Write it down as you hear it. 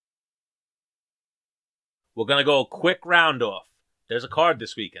We're going to go a quick round off. There's a card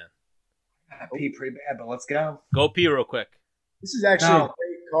this weekend. I pee pretty bad, but let's go. Go pee real quick. This is actually a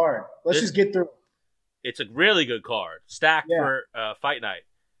great card. Let's just get through. It's a really good card. Stacked for fight night.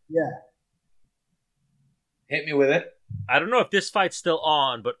 Yeah. Hit me with it. I don't know if this fight's still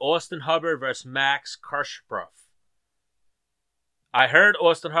on, but Austin Hubbard versus Max Kasparov. I heard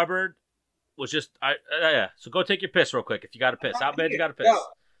Austin Hubbard was just... So go take your piss real quick if you got to piss. How bad you got to piss? Go.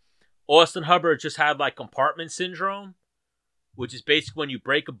 Austin Hubbard just had like compartment syndrome, which is basically when you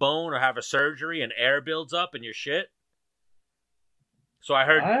break a bone or have a surgery and air builds up in your shit. So I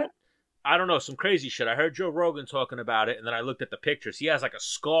heard... What? I don't know, some crazy shit. I heard Joe Rogan talking about it, and then I looked at the pictures. He has like a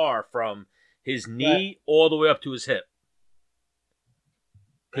scar from his knee all the way up to his hip.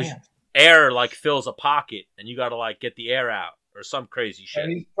 Because air like fills a pocket, and you got to like get the air out or some crazy shit.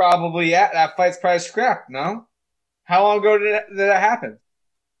 And he's probably that fight's probably scrapped. No, how long ago did that happen?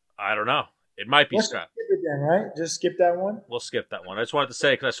 I don't know. It might be scrapped. Skip it then, right? Just skip that one. We'll skip that one. I just wanted to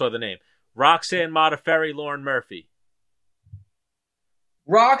say because I saw the name: Roxanne Modafferi, Lauren Murphy.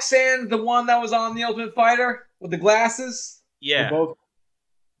 Roxanne, the one that was on The Ultimate Fighter with the glasses. Yeah. Both.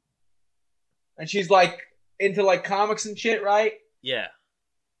 And she's like into like comics and shit, right? Yeah.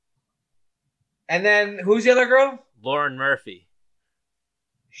 And then who's the other girl? Lauren Murphy.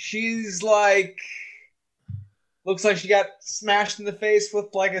 She's like, looks like she got smashed in the face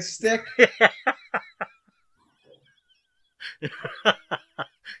with like a stick.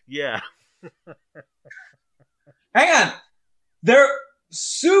 Yeah. Hang on. They're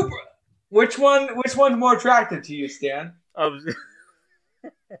super. Which one's more attractive to you, Stan?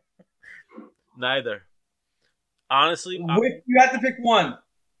 Neither. Honestly, you have to pick one.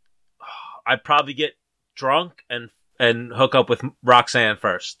 I'd probably get drunk and hook up with Roxanne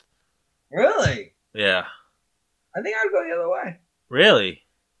first. Really? Yeah. I think I'd go the other way. Really?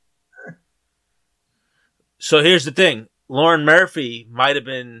 So here's the thing. Lauren Murphy might have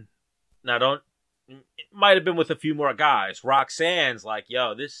been with a few more guys. Roxanne's like,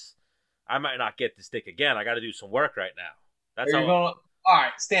 yo, I might not get this dick again. I got to do some work right now. That's how. All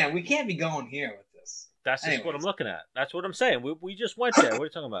right, Stan, we can't be going here with this. That's just what I'm looking at. That's what I'm saying. We just went there. What are you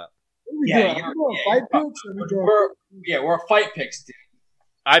talking about? We're fight picks, dude.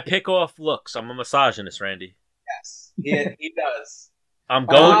 I pick off looks. I'm a misogynist, Randy. Yes, he does. I'm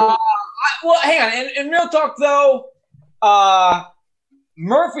going. Well, hang on. In real talk, though,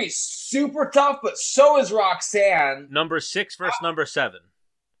 Murphy's super tough, but so is Roxanne. Number 6 versus number 7.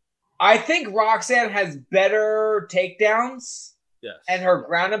 I think Roxanne has better takedowns. Yes. And her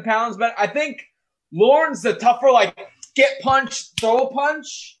ground and pounds, but I think Lauren's the tougher, like, get punch, throw a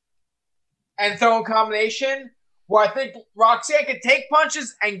punch, and throw a combination, where I think Roxanne can take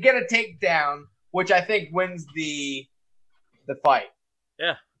punches and get a takedown, which I think wins the fight.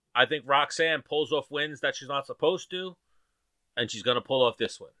 Yeah. I think Roxanne pulls off wins that she's not supposed to, and she's going to pull off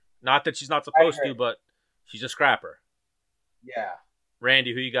this one. Not that she's not supposed to, but she's a scrapper. Yeah.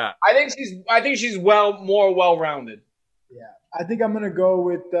 Randy, who you got? I think she's more well-rounded. Yeah. I think I'm going to go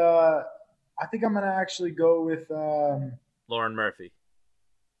with actually go with Lauren Murphy.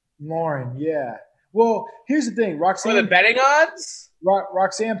 Lauren, yeah. Well, here's the thing. Roxanne. For the betting odds?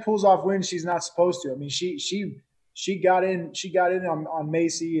 Roxanne pulls off wins she's not supposed to. I mean, she got in on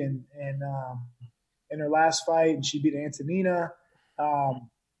Macy and in her last fight, and she beat Antonina.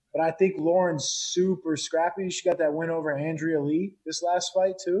 But I think Lauren's super scrappy. She got that win over Andrea Lee this last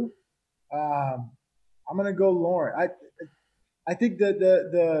fight too. I'm gonna go Lauren. I think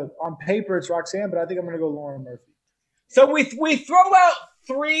the on paper it's Roxanne, but I think I'm gonna go Lauren Murphy. So we throw out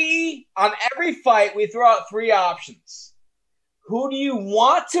 3 on every fight. We throw out 3 options. Who do you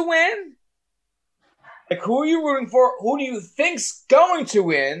want to win? Like, who are you rooting for? Who do you think's going to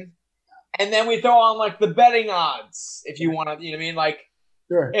win? And then we throw on like the betting odds, if you want to. You know what I mean? Like,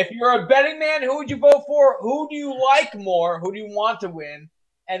 sure. If you're a betting man, who would you vote for? Who do you like more? Who do you want to win?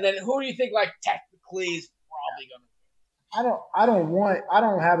 And then who do you think like technically is probably going to win? I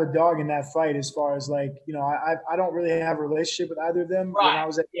don't have a dog in that fight as far as like, you know, I don't really have a relationship with either of them when I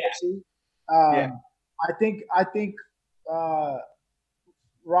was at UFC. I think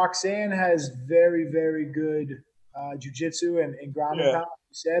Roxanne has very, very good jiu-jitsu and ground and pound, like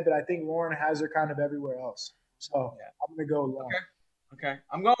you said, but I think Lauren has her kind of everywhere else. So I'm going to go Lauren. Okay.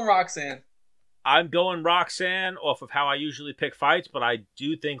 I'm going Roxanne. I'm going Roxanne off of how I usually pick fights, but I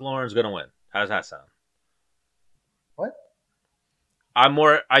do think Lauren's going to win. How does that sound? What? I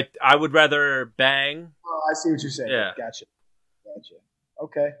would rather bang. Oh, I see what you're saying. Yeah. Gotcha.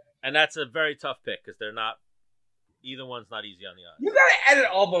 Okay. And that's a very tough pick because either one's not easy on the eyes. You got to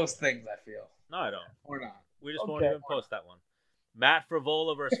edit all those things, I feel. No, I don't. Or not. We just won't even post that one. Matt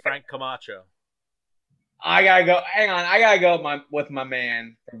Frivola versus Frank Camacho. I gotta go. Hang on, I gotta go with my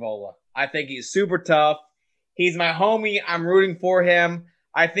man Favola. I think he's super tough. He's my homie. I'm rooting for him.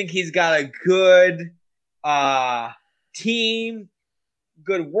 I think he's got a good team,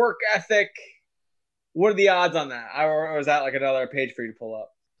 good work ethic. What are the odds on that? Or is that like another page for you to pull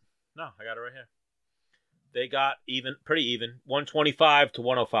up? No, I got it right here. They got pretty even. 125 to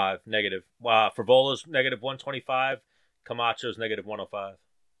 105 negative. Favola's negative 125. Camacho's negative 105.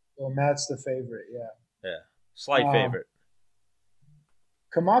 Well, Matt's the favorite. Yeah. Yeah, slight favorite.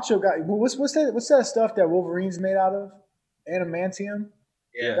 Camacho got what's that stuff that Wolverine's made out of? Adamantium.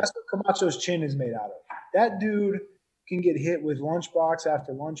 Yeah, that's what Camacho's chin is made out of. That dude can get hit with lunchbox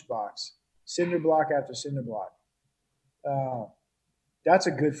after lunchbox, cinder block after cinder block. That's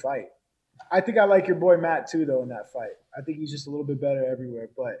a good fight. I think I like your boy Matt too, though, in that fight. I think he's just a little bit better everywhere.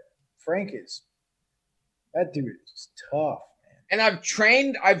 But Frank that dude is tough, man. And I've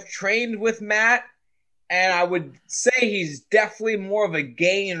trained with Matt. And I would say he's definitely more of a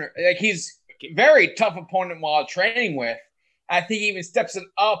gainer. Like, he's a very tough opponent while training with. I think he even steps it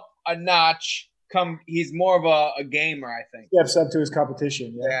up a notch. He's more of a gamer, I think. Steps up to his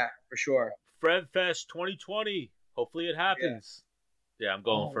competition. Yeah, for sure. FrevFest 2020. Hopefully it happens. Yeah, I'm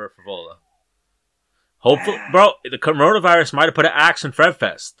going for Favola. Hopefully, bro, the coronavirus might have put an axe in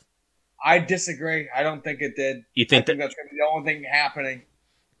FrevFest. I disagree. I don't think it did. You think that's going to be the only thing happening.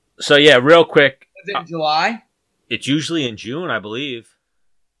 So, yeah, real quick. Is it in July? It's usually in June, I believe.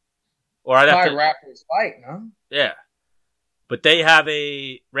 Or I'd have to Raptors fight, no? Yeah. But they have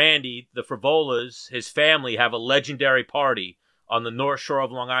Randy, the Frivolas, his family have a legendary party on the North Shore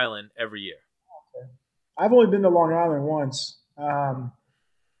of Long Island every year. Okay. I've only been to Long Island once. I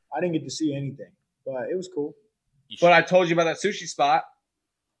didn't get to see anything, but it was cool. But I told you about that sushi spot.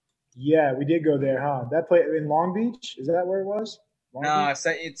 Yeah, we did go there, huh? That place in Long Beach? Is that where it was? No, I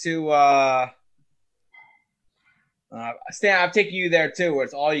sent you to Stan, I'm taking you there too, where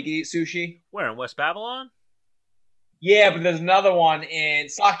it's all you can eat sushi. Where, in West Babylon? Yeah, but there's another one in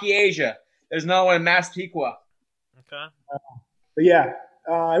Saki Asia. There's another one in Massapequa. Okay. But yeah,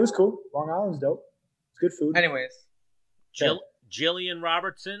 it was cool. Long Island's dope. It's good food. Anyways. Jillian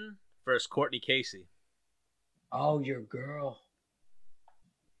Robertson versus Courtney Casey. Oh, your girl.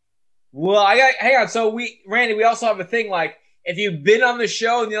 Well, hang on. So Randy, we also have a thing like, if you've been on the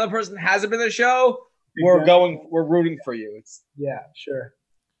show and the other person hasn't been on the show, we're rooting for you. Yeah, sure.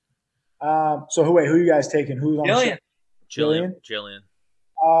 So who are you guys taking? Who's on the show? Jillian.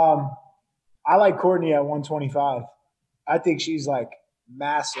 I like Courtney at 125. I think she's like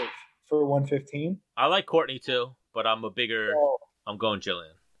massive for 115. I like Courtney too, but I'm I'm going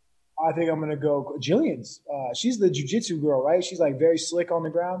Jillian. I think I'm gonna go Jillian's. She's the jiu-jitsu girl, right? She's like very slick on the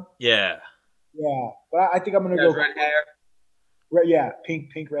ground. Yeah. Yeah, but I think I'm gonna go. Red hair. Yeah,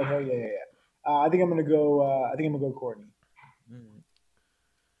 pink red hair. Yeah. I think I'm gonna go Courtney.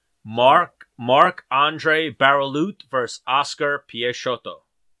 Marc-Andre Barrelout versus Oscar Peixoto.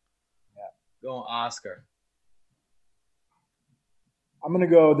 Yeah, going Oscar. I'm gonna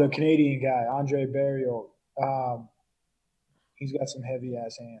go the Canadian guy, Andre Barriault. He's got some heavy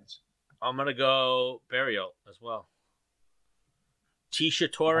ass hands. I'm gonna go Barriault as well.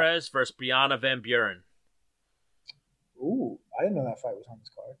 Tisha Torres versus Brianna Van Buren. Ooh, I didn't know that fight was on this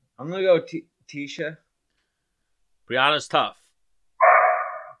card. I'm gonna go Tisha. Brianna's tough.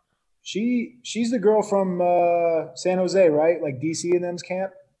 She's the girl from San Jose, right? Like DC and them's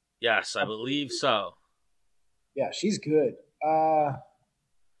camp. Yes, I believe so. Yeah, she's good.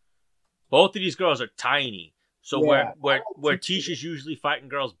 Both of these girls are tiny. So yeah, where Tisha's usually fighting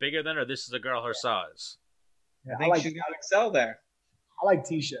girls bigger than her, this is a girl her size. Yeah, I think she's gonna excel there. I like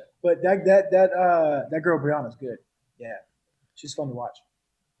Tisha, but that girl Brianna's good. Yeah, she's fun to watch.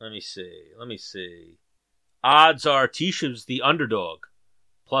 Let me see. Odds are Tisha's the underdog,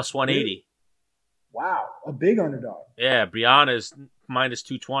 plus 180. Wow, a big underdog. Yeah, Brianna's minus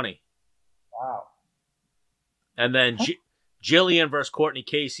 220. Wow. And then Jillian versus Courtney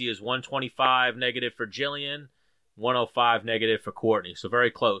Casey is 125 negative for Jillian, 105 negative for Courtney. So very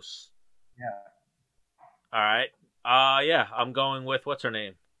close. Yeah. All right. Yeah, I'm going with, what's her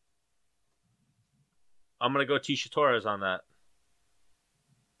name? I'm going to go Tisha Torres on that.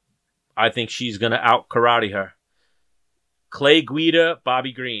 I think she's going to out karate her. Clay Guida,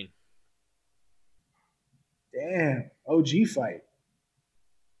 Bobby Green. Damn. OG fight.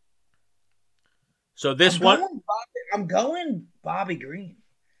 So I'm going Bobby Green.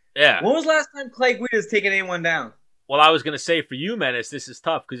 Yeah. When was the last time Clay Guida's taken anyone down? Well, I was going to say for you, Menace, this is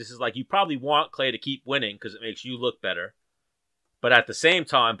tough because this is like you probably want Clay to keep winning because it makes you look better. But at the same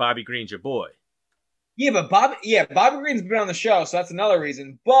time, Bobby Green's your boy. Yeah, but Bobby Green's been on the show, so that's another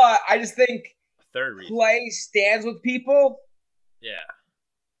reason. But I just think third reason. Clay stands with people. Yeah.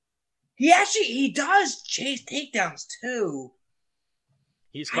 He does chase takedowns too.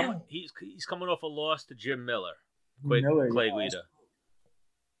 He's coming off a loss to Jim Miller. Clay Guida.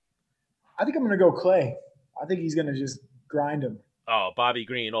 I think I'm going to go Clay. I think he's going to just grind him. Oh, Bobby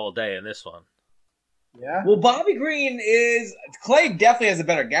Green all day in this one. Yeah. Well, Bobby Green Clay definitely has a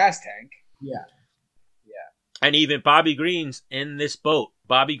better gas tank. Yeah. And even Bobby Green's in this boat.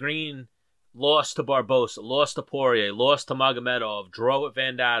 Bobby Green lost to Barbosa, lost to Poirier, lost to Magomedov, draw with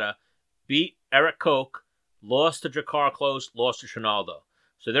Vandata, beat Eric Koch, lost to Drakkar Klose, lost to Trinaldo.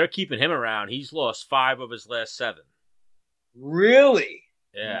 So they're keeping him around. He's lost 5 of his last 7. Really?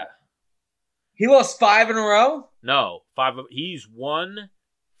 Yeah. He lost 5 in a row? No, 5. He's won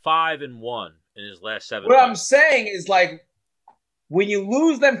 5 and 1 in his last 7. What I'm saying is, like, when you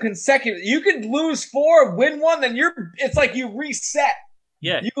lose them consecutively, you could lose 4, win 1, then it's like you reset.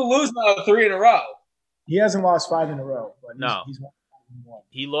 Yeah. You could lose another 3 in a row. He hasn't lost 5 in a row. But he's won 1.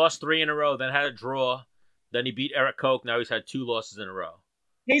 He lost 3 in a row, then had a draw. Then he beat Eric Koch. Now he's had 2 losses in a row.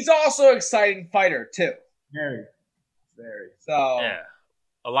 He's also an exciting fighter, too. Very, very. So yeah.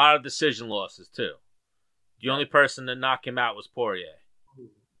 A lot of decision losses, too. The only person to knock him out was Poirier.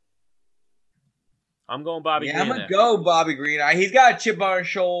 I'm going Bobby Green. I'm going to go Bobby Green. He's got a chip on his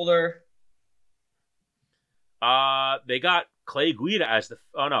shoulder. They got Clay Guida as the...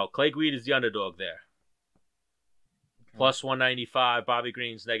 Oh, no. Clay Guida is the underdog there. Okay. Plus 195. Bobby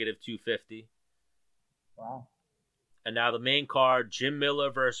Green's negative 250. Wow. And now the main card, Jim Miller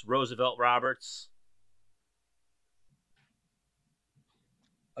versus Roosevelt Roberts.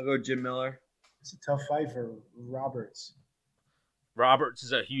 I'll go Jim Miller. It's a tough fight for Roberts. Roberts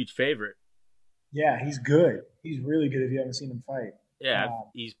is a huge favorite. Yeah, he's good. He's really good if you haven't seen him fight. Yeah,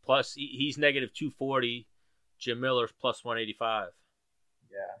 he's negative 240. Jim Miller's plus 185.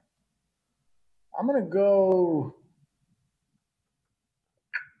 Yeah. I'm going to go...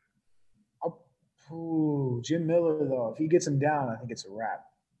 Jim Miller, though. If he gets him down, I think it's a wrap.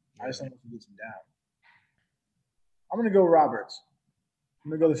 I just don't know if he gets him down. I'm going to go Roberts. I'm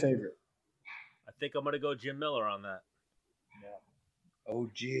going to go the favorite. I think I'm going to go Jim Miller on that. Yeah. Oh,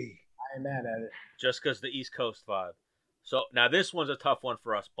 gee. I ain't mad at it. Just because the East Coast vibe. So, now this one's a tough one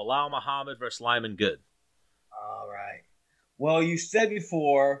for us. Bilal Muhammad versus Lyman Good. All right. Well, you said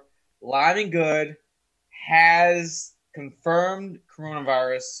before, Lyman Good has confirmed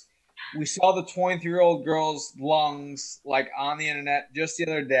coronavirus. We saw the 23-year-old girl's lungs, like, on the internet just the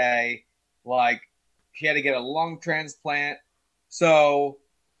other day. Like, she had to get a lung transplant. So,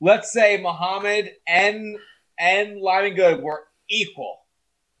 let's say Muhammad and Lyman Good were equal.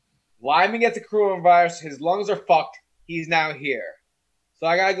 Lyman gets the coronavirus. His lungs are fucked. He's now here. So,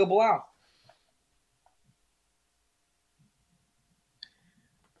 I got to go Bilal.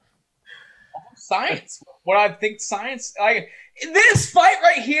 Science. What I think science... this fight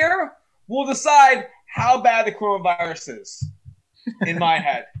right here will decide how bad the coronavirus is in my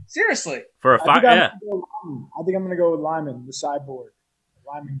head. Seriously. For a fight, yeah. I think I'm going to go with Lyman, the cyborg.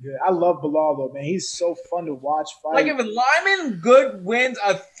 Lyman Good. I love Bilal, though, man. He's so fun to watch fight. Like, if Lyman Good wins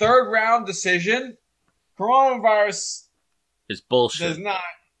a third-round decision, coronavirus is bullshit. Does not.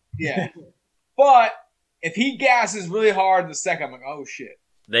 Yeah. But if he gasses really hard in the second, I'm like, oh, shit.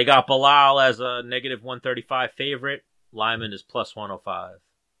 They got Bilal as a negative 135 favorite. Lyman is plus 105.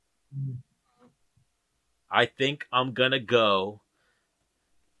 I think I'm going to go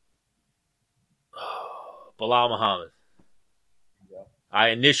Bilal Muhammad. I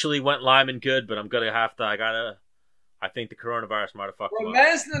initially went Lyman Good, but I'm going to have to. I think the coronavirus might have fucked him up.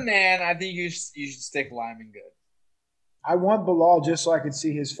 Menace the man, I think you should stick Lyman Good. I want Bilal just so I could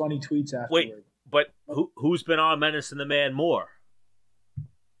see his funny tweets afterward. Wait, but who's been on Menace and the Man more?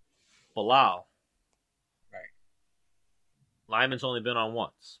 Bilal. Right. Lyman's only been on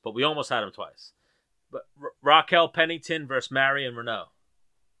once, but we almost had him twice. But Raquel Pennington versus Marion Renault.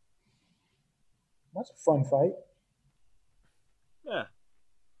 That's a fun fight. Yeah.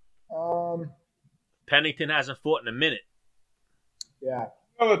 Pennington hasn't fought in a minute. Yeah.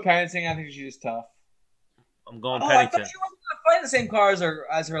 I go with Pennington. I think she's tough. I'm going Pennington. I thought she wasn't going to fight the same card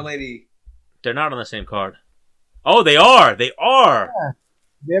as her lady. They're not on the same card. Oh, they are. They are. Yeah.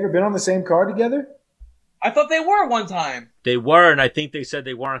 They ever been on the same card together? I thought they were one time. They were, and I think they said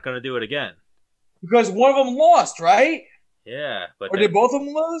they weren't going to do it again. Because one of them lost, right? Yeah. Or did both of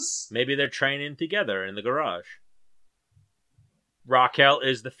them lose? Maybe they're training together in the garage. Raquel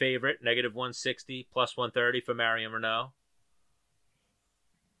is the favorite, negative 160, plus 130 for Marion Renault.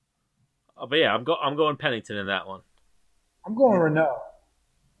 But yeah, I'm going Pennington in that one. I'm going Renault.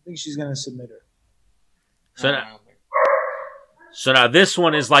 I think she's going to submit her. So So now this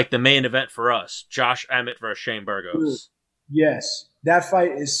one is like the main event for us. Josh Emmett versus Shane Burgos. Yes, that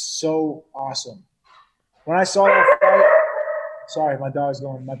fight is so awesome. When I saw that fight, sorry,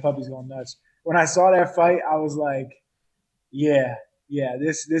 my puppy's going nuts. When I saw that fight, I was like, yeah,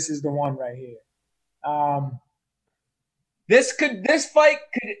 this is the one right here. This fight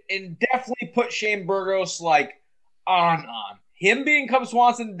could definitely put Shane Burgos like on. Him being Cub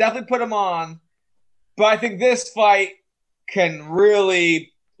Swanson definitely put him on. But I think this fight can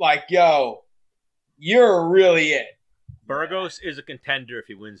really like, yo, you're really it. Burgos is a contender if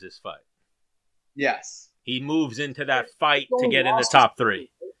he wins this fight. Yes. He moves into that fight to get in the top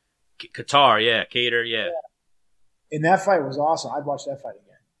 3. Qatar, yeah. Cater, yeah. And that fight was awesome. I'd watch that fight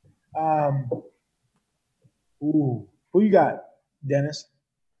again. Who you got, Dennis?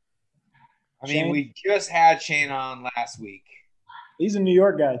 I mean, we just had Shane on last week. He's a New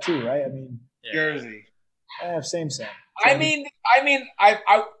York guy too, right? I mean, Jersey. Same. I mean,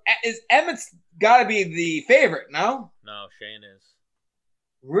 is Emmett's got to be the favorite? No, Shane is.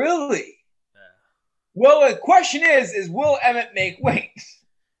 Really? Yeah. Well, the question is will Emmett make weight?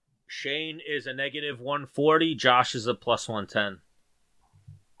 Shane is a negative 140. Josh is a plus 110.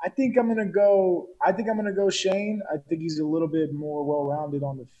 I think I'm gonna go Shane. I think he's a little bit more well-rounded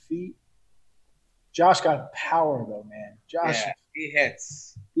on the feet. Josh got power though, man. Josh, he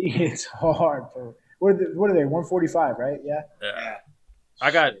hits. He hits hard for what are they? 145, right? Yeah.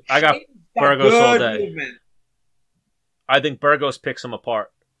 I got Burgos all day. Movement. I think Burgos picks him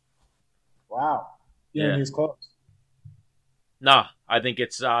apart. Wow. Yeah, he's close. Nah, I think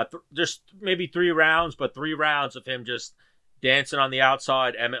it's just maybe 3 rounds, but 3 rounds of him just dancing on the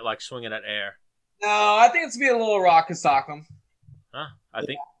outside, Emmett like swinging at air. No, I think it's gonna be a little rock sock'em. Huh? I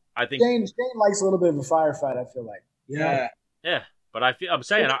think Shane likes a little bit of a firefight. I feel like. Yeah. Yeah, but I'm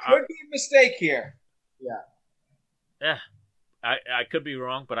saying it could be a mistake here. Yeah. I could be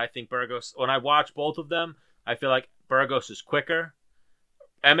wrong, but I think Burgos. When I watch both of them, I feel like Burgos is quicker.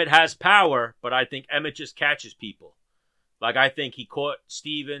 Emmett has power, but I think Emmett just catches people. Like I think he caught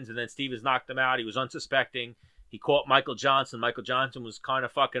Stevens, and then Stevens knocked him out. He was unsuspecting. He caught Michael Johnson. Michael Johnson was kind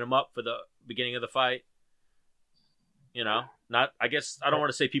of fucking him up for the beginning of the fight. You know, I guess I don't want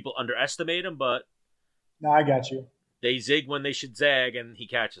to say people underestimate him, but no, I got you. They zig when they should zag, and he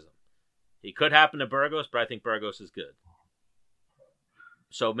catches them. He could happen to Burgos, but I think Burgos is good.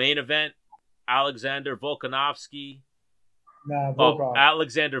 So main event, Alexander Volkanovski. Volkov.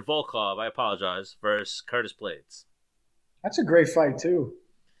 Alexander Volkov, I apologize, versus Curtis Blades. That's a great fight, too.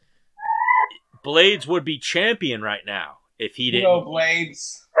 Blades would be champion right now if he didn't. No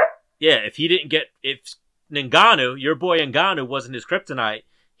Blades. Yeah, if Ngannou, your boy Ngannou, wasn't his kryptonite,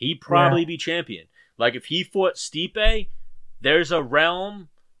 he'd probably be champion. Like if he fought Stipe, there's a realm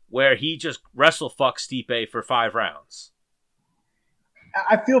where he just wrestle fucks Stipe for 5 rounds.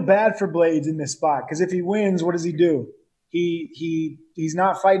 I feel bad for Blades in this spot because if he wins, what does he do? He's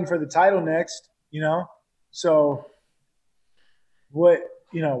not fighting for the title next, you know. So what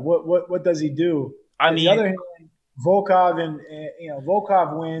does he do? On the other hand, Volkov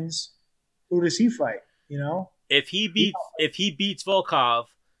Volkov wins. Who does he fight? You know, if he beats Volkov,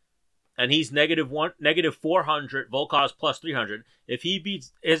 and he's negative 400, Volkov's plus 300. If he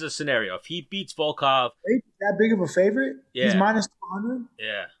beats, here's a scenario: if he beats Volkov, that big of a favorite? Yeah, he's minus 200.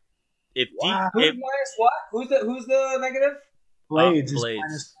 Yeah. Who's minus what? Who's the negative? Blades is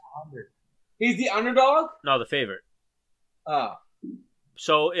minus 400. He's the underdog? No, the favorite. Oh.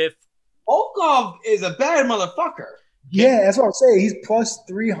 So if Volkov is a bad motherfucker. Yeah, that's what I'm saying. He's plus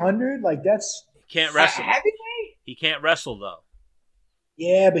 300. Like that's he can't wrestle. Heavyweight? He can't wrestle though.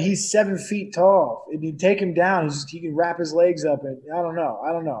 Yeah, but he's 7 feet tall. If you take him down, he can wrap his legs up, and I don't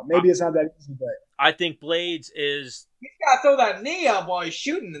know. Maybe it's not that easy, but I think Blades is. He's got to throw that knee up while he's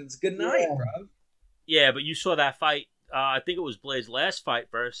shooting, and it's good night, bro. Yeah, but you saw that fight. I think it was Blades' last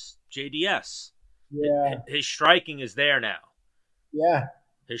fight versus JDS. Yeah, his striking is there now. Yeah,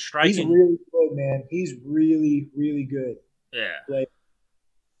 his striking. He's really good, man. He's really, really good. Yeah. Blades.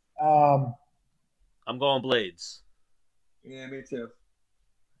 I'm going Blades. Yeah, me too.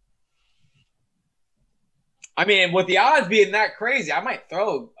 I mean, with the odds being that crazy, I might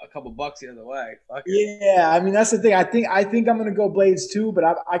throw a couple bucks the other way. Fuck it. Yeah, I mean that's the thing. I think I'm gonna go Blades too, but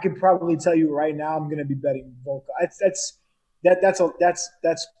I could probably tell you right now I'm gonna be betting Volkov.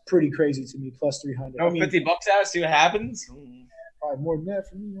 That's pretty crazy to me. Plus 300. Throw $50 out, see what happens. Probably more than that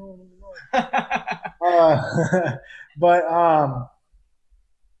for me. But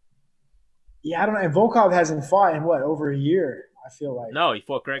yeah, I don't know. And Volkov hasn't fought in over a year. I feel like. No, he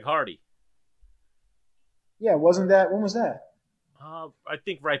fought Greg Hardy. Yeah, wasn't that? When was that? I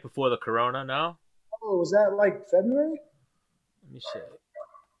think right before the Corona. No. Oh, was that like February? Let me see.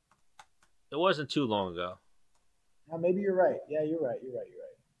 It wasn't too long ago. Maybe you're right. Yeah, you're right.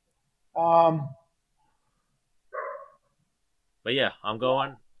 But yeah, I'm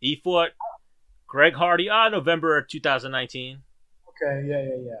going. He fought Greg Hardy November 2019. Okay,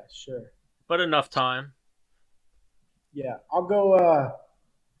 yeah, sure. But enough time. Yeah, I'll go.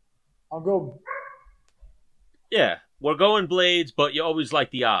 Yeah, we're going Blades, but you always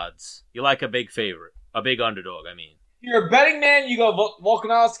like the odds. You like a big favorite, a big underdog. I mean, you're a betting man. You go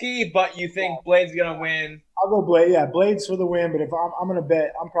Volkanovski, but you think Blades gonna win. I'll go Blade. Yeah, Blades for the win. But if I'm gonna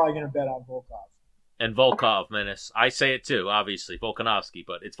bet, I'm probably gonna bet on Volkov. And Volkov, Menace. I say it too, obviously. Volkanovski,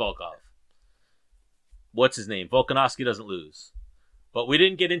 but it's Volkov. What's his name? Volkanovski doesn't lose. But we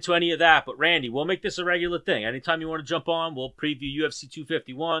didn't get into any of that. But Randy, we'll make this a regular thing. Anytime you want to jump on, we'll preview UFC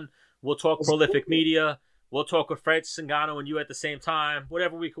 251. We'll talk Prolific Media. We'll talk with Fred Singano and you at the same time.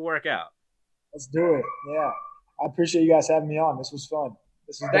 Whatever we can work out. Let's do it. Yeah. I appreciate you guys having me on. This was fun.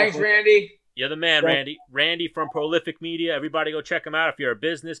 Thanks, Randy. You're the man, Randy. Randy from Prolific Media. Everybody go check him out. If you're a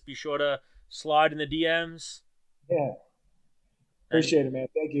business, be sure to slide in the DMs. Yeah. Appreciate it, man.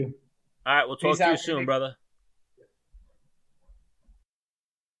 Thank you. All right. We'll talk to you soon, brother.